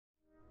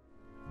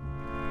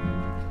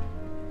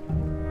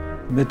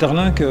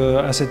Maeterlinck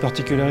a cette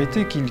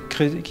particularité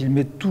qu'il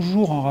met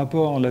toujours en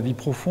rapport la vie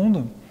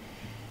profonde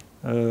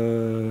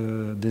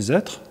des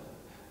êtres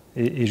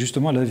et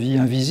justement la vie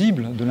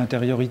invisible de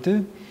l'intériorité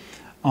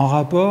en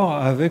rapport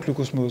avec le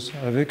cosmos,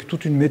 avec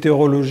toute une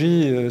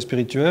météorologie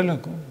spirituelle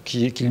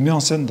qu'il met en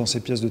scène dans ses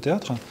pièces de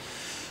théâtre.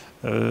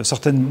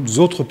 Certaines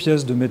autres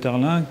pièces de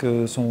Maeterlinck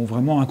sont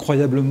vraiment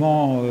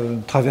incroyablement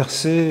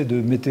traversées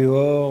de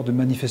météores, de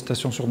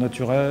manifestations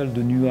surnaturelles,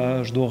 de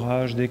nuages,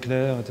 d'orages,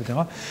 d'éclairs, etc.,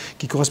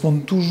 qui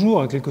correspondent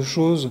toujours à quelque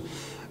chose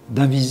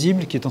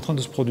d'invisible qui est en train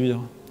de se produire,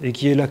 et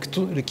qui est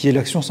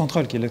l'action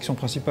centrale, qui est l'action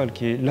principale,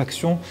 qui est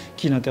l'action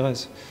qui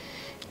l'intéresse.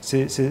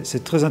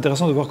 C'est très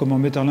intéressant de voir comment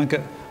Maeterlinck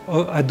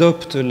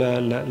adopte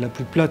la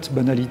plus plate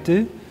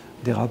banalité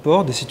des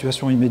rapports, des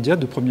situations immédiates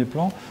de premier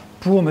plan,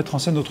 pour mettre en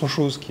scène autre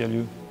chose qui a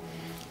lieu.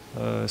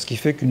 Ce qui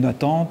fait qu'une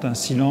attente, un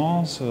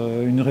silence,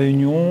 une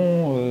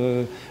réunion,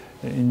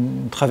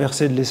 une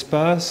traversée de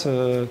l'espace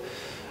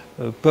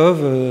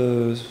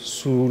peuvent,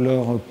 sous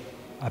leur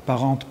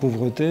apparente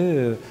pauvreté,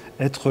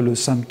 être le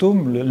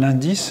symptôme,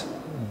 l'indice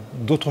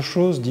d'autre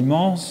chose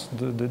d'immense,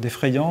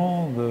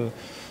 d'effrayant,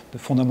 de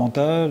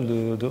fondamental,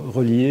 de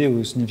relié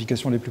aux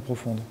significations les plus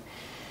profondes.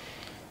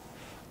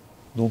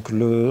 Donc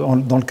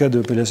dans le cas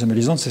de Pelléas et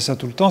Mélisande, c'est ça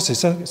tout le temps, c'est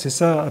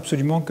ça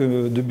absolument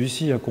que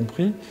Debussy a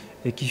compris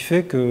et qui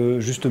fait que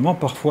justement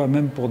parfois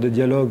même pour des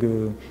dialogues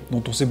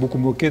dont on s'est beaucoup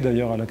moqué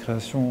d'ailleurs à la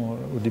création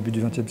au début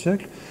du XXe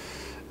siècle,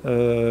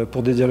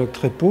 pour des dialogues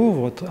très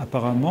pauvres,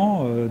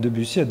 apparemment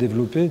Debussy a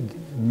développé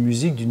une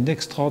musique d'une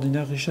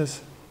extraordinaire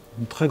richesse,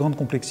 une très grande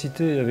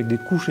complexité avec des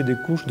couches et des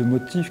couches de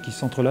motifs qui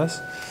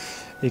s'entrelacent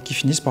et qui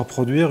finissent par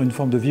produire une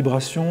forme de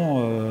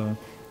vibration,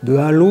 de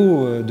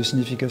halo de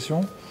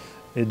signification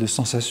et de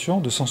sensation,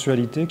 de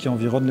sensualité qui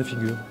environne les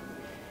figures.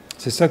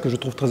 C'est ça que je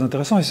trouve très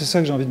intéressant et c'est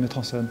ça que j'ai envie de mettre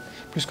en scène.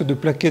 Plus que de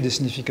plaquer des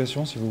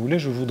significations, si vous voulez,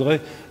 je voudrais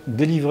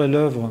délivrer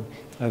l'œuvre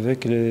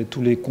avec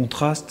tous les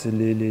contrastes,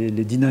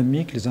 les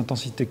dynamiques, les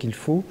intensités qu'il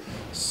faut,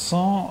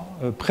 sans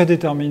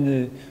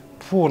prédéterminer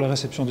pour la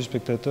réception du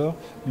spectateur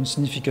une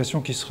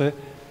signification qui serait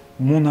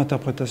mon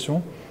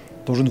interprétation,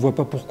 dont je ne vois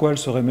pas pourquoi elle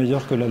serait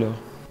meilleure que la leur.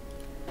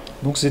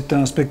 Donc c'est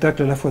un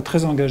spectacle à la fois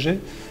très engagé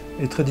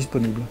et très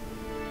disponible.